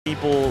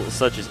people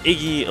such as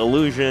Iggy,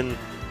 Illusion,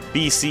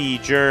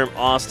 BC, Germ,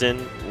 Austin,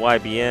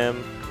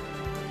 YBM,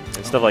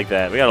 and stuff like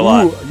that. We got a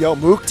lot. Yo,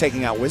 Mook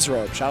taking out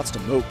Wizrobe. Shoutouts to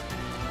Mook.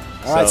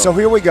 All right, so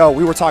here we go.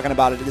 We were talking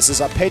about it. This is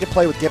a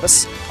pay-to-play with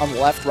Gibus on the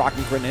left,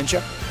 rocking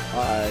Greninja,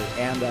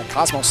 and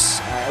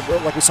Cosmos,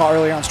 like we saw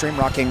earlier on stream,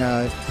 rocking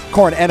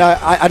Corrin. And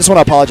I just want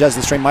to apologize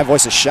to the stream. My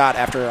voice is shot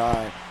after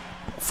a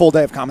full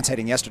day of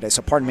commentating yesterday,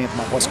 so pardon me if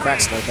my voice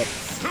cracks a little bit.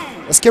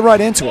 Let's get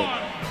right into it.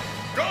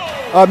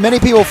 Many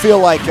people feel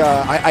like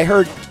I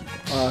heard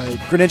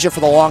Greninja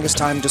for the longest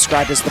time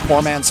described as the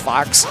poor man's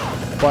Fox,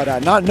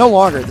 but no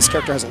longer. This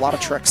character has a lot of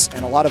tricks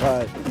and a lot of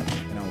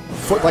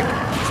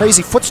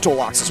crazy footstool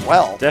locks as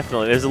well.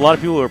 Definitely. There's a lot of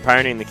people who are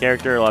pioneering the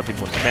character, a lot of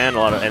people in Japan,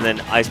 and then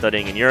ice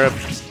studying in Europe,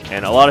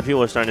 and a lot of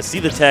people are starting to see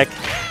the tech,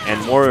 and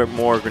more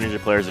Greninja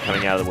players are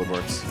coming out of the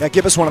woodworks. Yeah,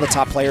 Gibus one of the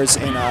top players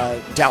in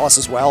Dallas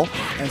as well,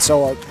 and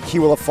so he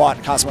will have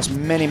fought Cosmos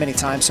many, many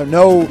times, so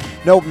no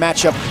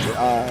matchup,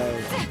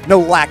 no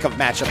lack of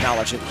matchup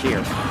knowledge here.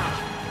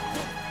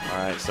 All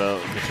right, so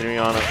continuing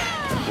on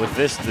with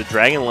this, the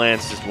Dragon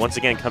Lance just once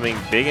again coming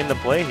big into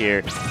play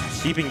here,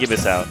 keeping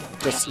Gibus out.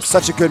 Just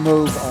such a good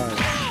move,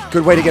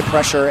 good way to get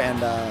pressure,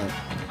 and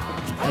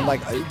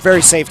like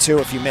very safe too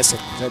if you miss it.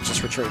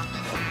 Just retreat.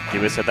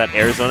 Gibus at that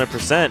Arizona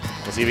 %.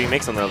 We'll see if he can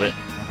make something of it.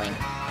 Okay.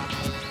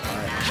 All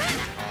right.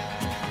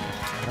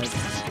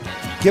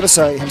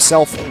 Gibus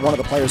himself, one of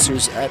the players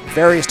who's at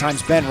various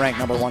times been ranked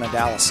 #1 in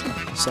Dallas.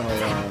 So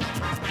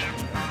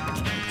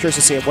curious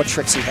to see what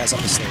tricks he has up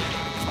his sleeve.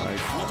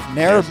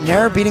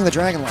 Nair beating the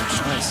Dragon Launch.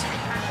 Nice.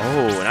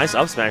 Oh, a nice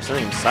up smash,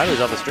 sending him sideways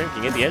off the string.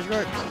 Can you get the edge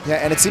guard? Yeah,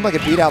 and it seemed like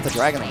it beat out the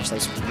Dragon Launch. That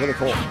was really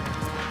cool.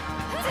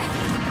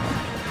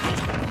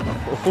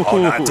 Oh,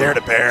 not dare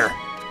to bear.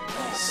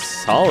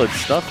 Solid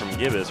stuff from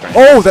Gibus right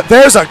now. Oh,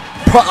 there's a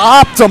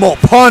optimal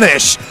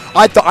punish.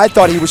 I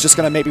thought he was just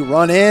going to maybe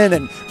run in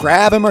and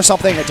grab him or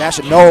something or dash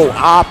it. No,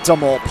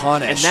 optimal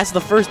punish. And that's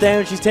the first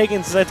damage he's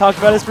taken since I talked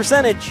about his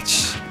percentage.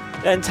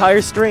 That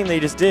entire string they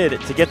just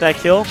did to get that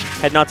kill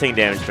had not taken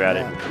damage throughout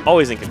it.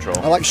 Always in control.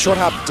 I like short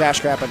hop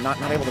dash grab, but not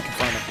able to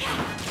confirm it.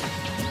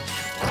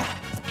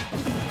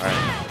 All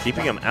right,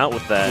 keeping him out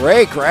with that.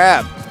 Great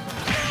grab.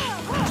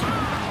 All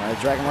right,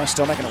 Dragon Launch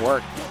still making it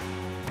work.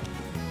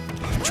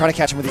 I'm trying to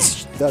catch him with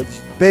the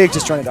big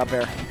disjointed up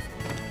air.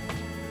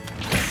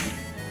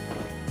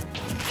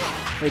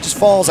 He just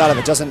falls out of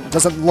it.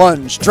 Doesn't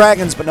lunge.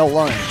 Dragons, but no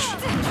lunge.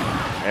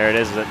 There it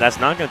is. That's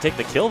not going to take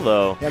the kill,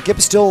 though. Yeah,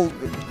 Gibus still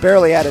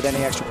barely added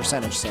any extra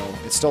percentage, so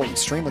it's still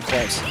extremely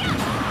close.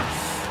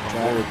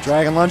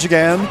 Dragon Lunge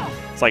again.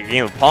 It's like a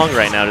game of Pong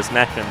right now, just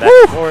matching back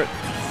and forth.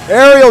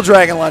 Aerial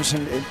Dragon Lunge.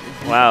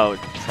 Wow,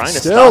 trying to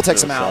still stop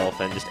takes him out.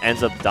 And just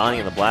ends up dying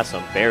in the blast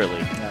zone, barely.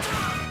 Yeah.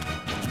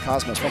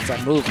 Cosmos makes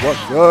that move look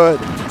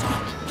good.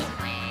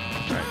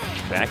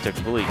 Right, back to a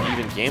completely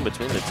even game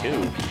between the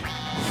two.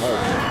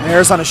 Oh,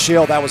 Nair's on a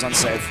shield. That was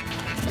unsafe.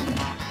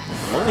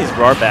 One of these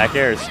raw back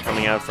airs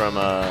coming out from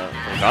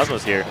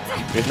Cosmos here,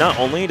 because not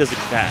only does it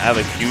have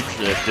a huge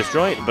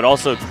disjoint, but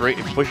also it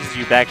pushes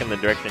you back in the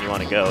direction you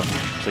want to go,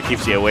 so it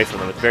keeps you away from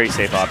them. It's a very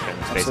safe option.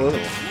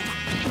 Absolutely.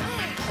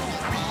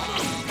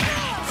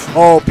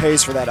 Oh,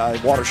 pays for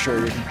that water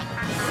shirt.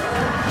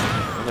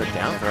 Another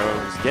down throw.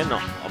 He's getting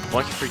a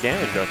bunch of free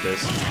damage out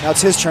this. Now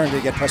it's his turn to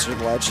get pressure to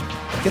the ledge.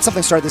 Get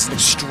something started. This is an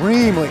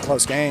extremely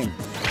close game.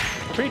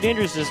 Pretty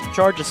dangerous to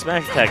charge a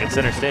smash attack at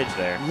center stage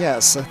there.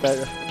 Yes,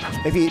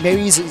 maybe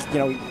he's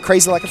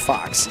crazy like a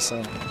fox.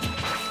 So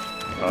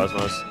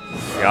Cosmos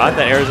got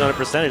that Arizona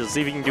percentage. Let's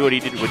see if he can do what he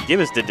did, what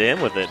Gibus did to him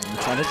with it.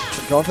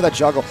 Going for that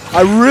juggle.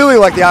 I really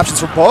like the options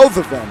for both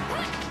of them.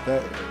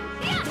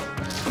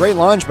 Great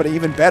lunge, but an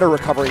even better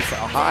recovery for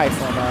a high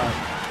from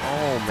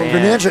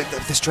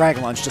Greninja. This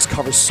Dragon Lunge just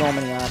covers so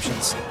many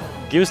options.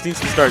 Gibus needs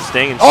to start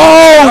staying in.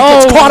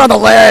 Gets caught on the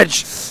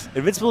ledge.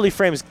 Invincibility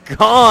frame's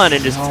gone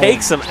and just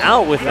takes him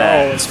out with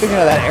that. Speaking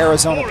of that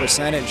Arizona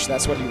percentage,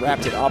 that's what he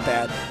wrapped it up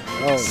at.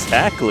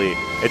 Exactly.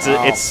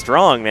 It's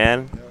strong,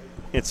 man.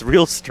 It's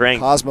real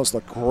strength. Cosmos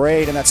looked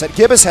great in that set.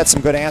 Gibus had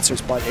some good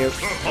answers, but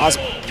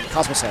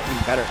Cosmos had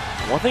even better.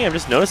 One thing I'm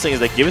just noticing is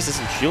that Gibus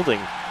isn't shielding.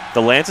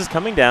 The lance is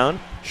coming down.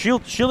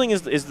 Shielding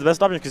is the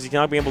best option because he's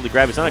not being able to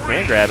grab. It's not a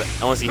command grab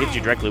unless he hits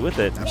you directly with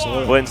it.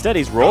 Absolutely. But instead,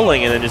 he's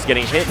rolling and then just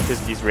getting hit because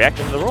he's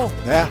reacting to the roll.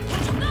 Yeah.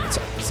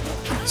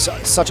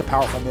 Such a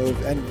powerful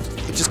move, and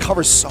it just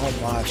covers so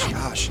much.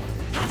 Gosh.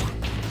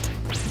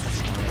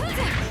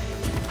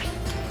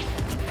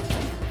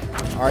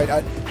 All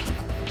right,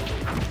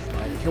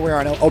 here we are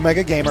on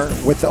Omega Gamer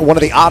with one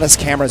of the oddest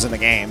cameras in the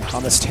game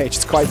on this stage.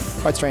 It's quite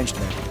strange to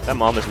me. That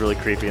mom is really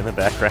creepy in the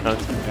background.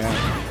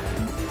 Yeah.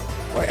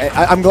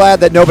 I'm glad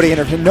that nobody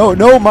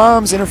no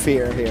moms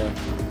interfere here.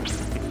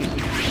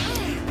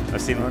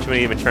 I've seen too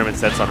many even tournament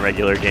sets on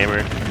regular Gamer.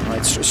 All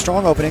right,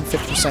 strong opening,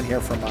 50% here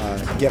from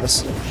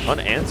Gibus.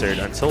 Unanswered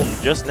until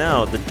just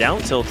now. The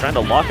down tilt trying to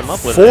lock him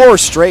up with 4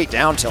 straight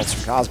down tilts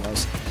from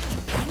Cosmos.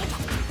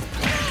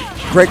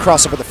 Great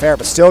crossover with the fair,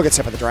 but still gets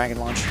hit by the Dragon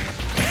Launch.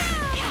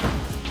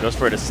 Goes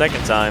for it a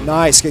second time.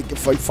 Nice.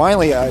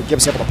 Finally,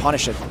 Gibus able to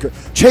punish it.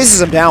 Chases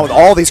him down with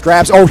all these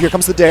grabs. Oh, here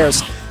comes the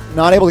dares.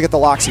 Not able to get the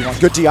locks he wants.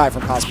 Good DI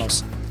from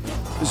Cosmos.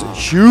 This is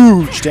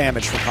huge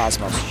damage from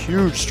Cosmos.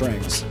 Huge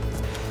strings.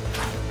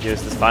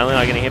 Gibus is finally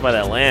not getting hit by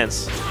that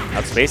lance.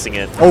 Outspacing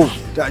it. Oh,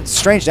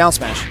 strange down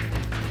smash.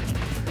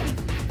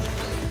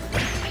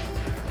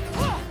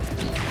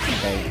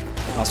 Okay,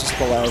 Cosmos at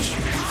the ledge.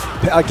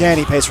 Again,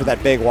 he pays for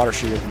that big water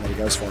shooter that he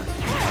goes for.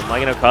 I'm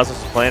liking how Cosmos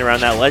was playing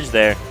around that ledge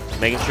there,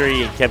 making sure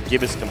he kept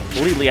Gibus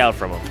completely out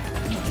from him.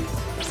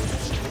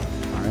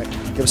 All right,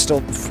 Gibus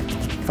still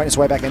fighting his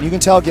way back in. You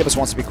can tell Gibus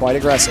wants to be quite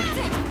aggressive.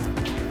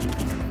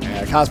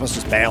 Yeah, Cosmos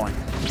just bailing.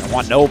 I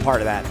want no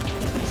part of that.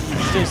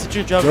 He's doing such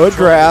a job. Good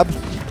grab.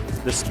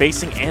 The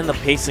spacing and the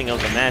pacing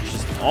of the match,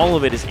 just all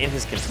of it is in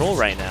his control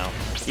right now.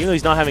 Even though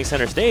he's not having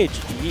center stage,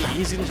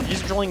 he's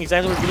controlling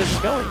exactly where Gibus is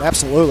going.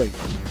 Absolutely.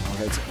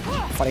 Okay, it's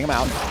fighting him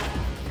out.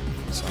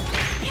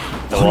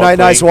 So.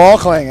 Nice wall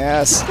cling,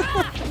 yes.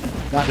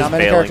 not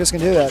many bailing. characters can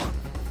do that.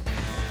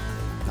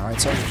 All right,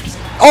 so.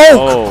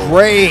 Oh,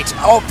 great.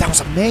 Oh, that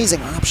was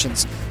amazing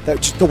options.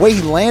 Just the way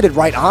he landed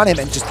right on him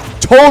and just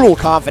total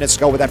confidence to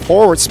go with that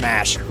forward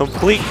smash.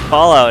 Complete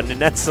call out,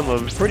 and that's some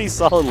of a pretty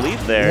solid lead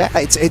there. Yeah,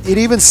 it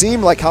even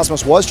seemed like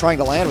Cosmos was trying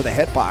to land with a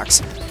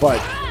hitbox,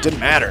 but didn't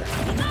matter.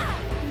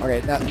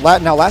 Okay,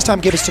 now last time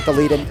Gibus took the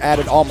lead and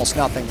added almost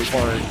nothing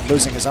before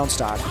losing his own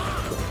stock.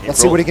 Let's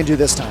see what he can do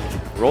this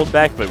time. Rolled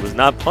back, but was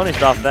not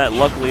punished off that,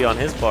 luckily, on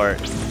his part.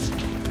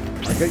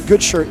 Good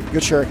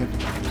shuriken.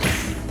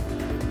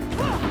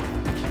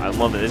 I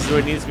love it. This is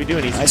what he needs to be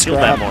doing. He needs to shield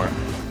grab. that more.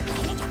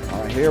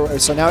 All right, here.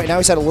 So now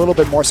he's had a little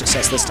bit more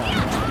success this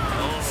time.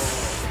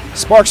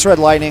 Sparks Red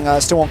Lightning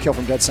still won't kill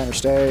from dead center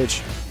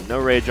stage. No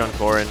rage on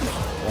Corrin.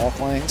 Wall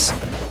clings.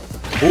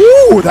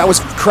 Ooh, that was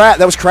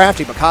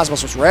crafty, but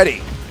Cosmos was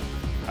ready.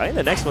 I think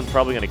the next one's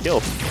probably going to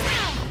kill.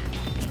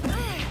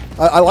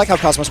 I like how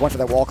Cosmos went for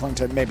that wall cling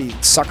to maybe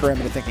sucker him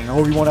into thinking,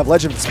 oh, we won't have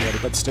legend facility,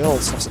 but still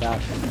sniffs it out.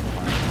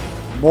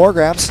 More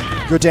grabs.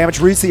 Good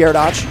damage. Reads the air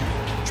dodge.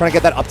 Trying to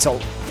get that up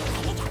tilt.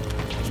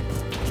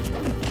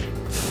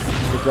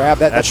 Good grab.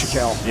 That should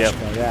kill. Yep.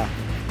 Yeah.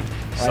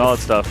 Solid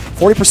stuff.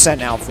 40%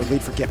 now for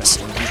lead for Gibus.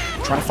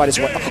 Trying to fight his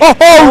way.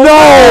 Oh,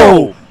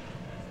 no!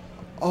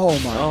 Oh,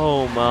 my.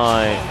 Oh,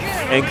 my.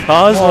 And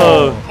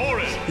Cosmo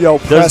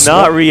does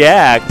not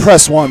react.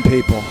 Press 1,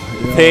 people.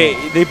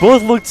 They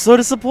both looked so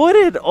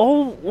disappointed.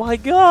 Oh, my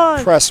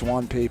God. Press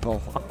 1,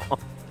 people.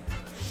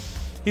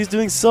 He's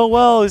doing so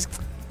well.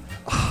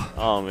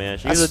 Oh, man.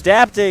 He's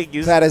adapting.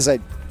 That is a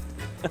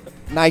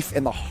knife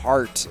in the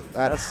heart.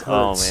 That hurts.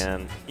 Oh,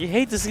 man. You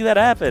hate to see that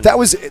happen. That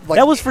was like,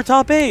 that was for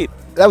top 8.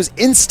 That was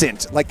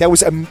instant. Like, that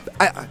was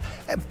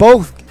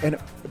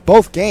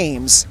both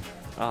games.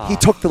 He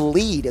took the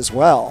lead as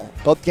well.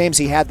 Both games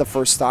he had the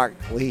first stock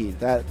lead.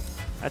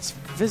 That's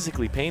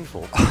physically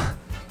painful.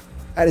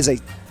 That is a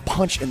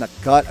punch in the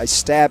gut, a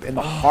stab in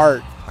the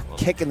heart, a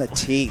kick in the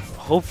teeth.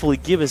 Hopefully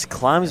Gibus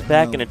climbs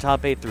back into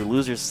top 8 through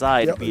loser's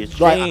side. It'd be a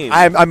shame.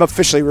 I'm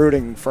officially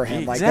rooting for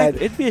him. Exactly. Like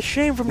that, it'd be a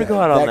shame for him to go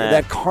out on that.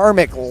 That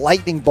karmic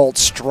lightning bolt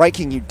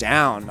striking you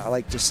down. I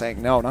like just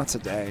saying, no, not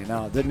today.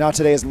 No,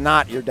 today is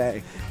not your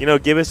day. You know,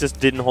 Gibus just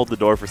didn't hold the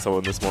door for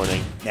someone this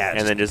morning. Yeah,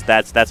 and then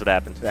that's what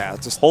happened. Yeah,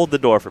 just hold the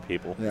door for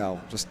people. Yeah,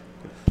 just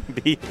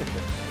be.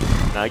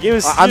 Nah,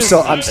 Gibus. I'm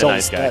still a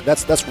nice guy.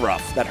 That's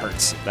rough. That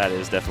hurts. That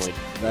is definitely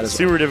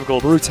super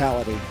difficult.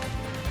 Brutality.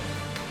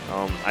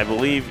 I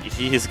believe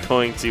he is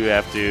going to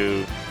have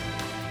to.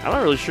 I'm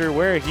not really sure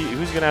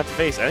who's going to have to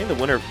face. I think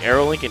the winner of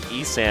Aerolink and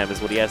ESAM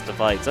is what he has to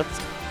fight. So that's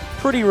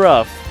pretty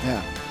rough.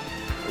 Yeah.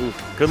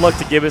 Oof. Good luck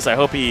to Gibus. I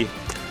hope he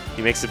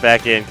makes it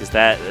back in, because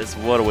that's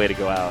what a way to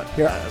go out.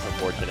 Yeah. That's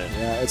unfortunate.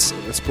 Yeah,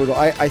 it's brutal.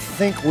 I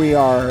think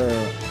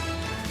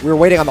we're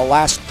waiting on the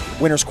last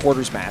winners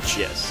quarters match.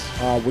 Yes.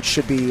 Which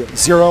should be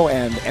Zero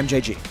and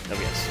MJG. Oh,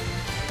 yes.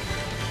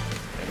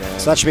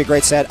 So that should be a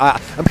great set.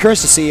 I'm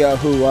curious to see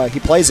who he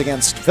plays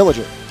against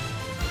Villager.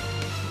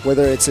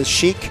 Whether it's his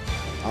Sheik,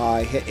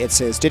 it's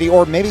his Diddy,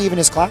 or maybe even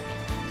his Cloud.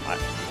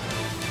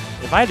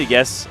 If I had to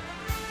guess,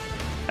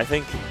 I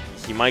think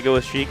he might go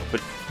with Sheik,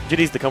 but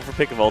Diddy's the comfort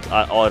pick of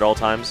at all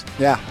times.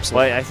 Yeah,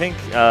 absolutely. But I think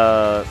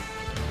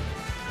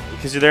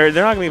because they're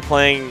not going to be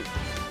playing.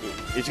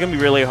 It's going to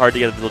be really hard to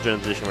get a Villager in a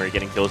position where you're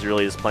getting kills. You're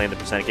really just playing the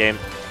percent game.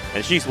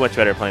 And Sheik's much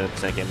better playing the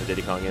percent game than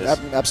Diddy Kong is.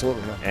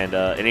 Absolutely. Yeah. And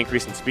an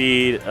increase in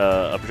speed,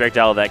 a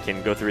projectile that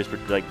can go through his,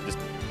 just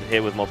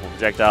hit with multiple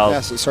projectiles.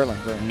 Yes, certainly.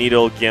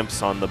 Needle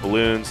gimps on the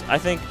balloons. I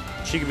think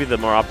she could be the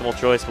more optimal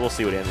choice, but we'll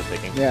see what he ends up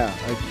picking. Yeah,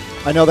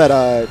 I know that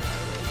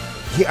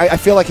I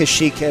feel like his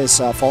Sheik has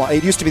fallen.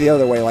 It used to be the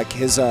other way. Like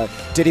his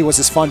Diddy was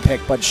his fun pick,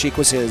 but Sheik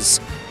was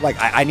his, like,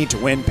 I need to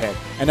win pick.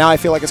 And now I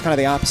feel like it's kind of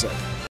the opposite.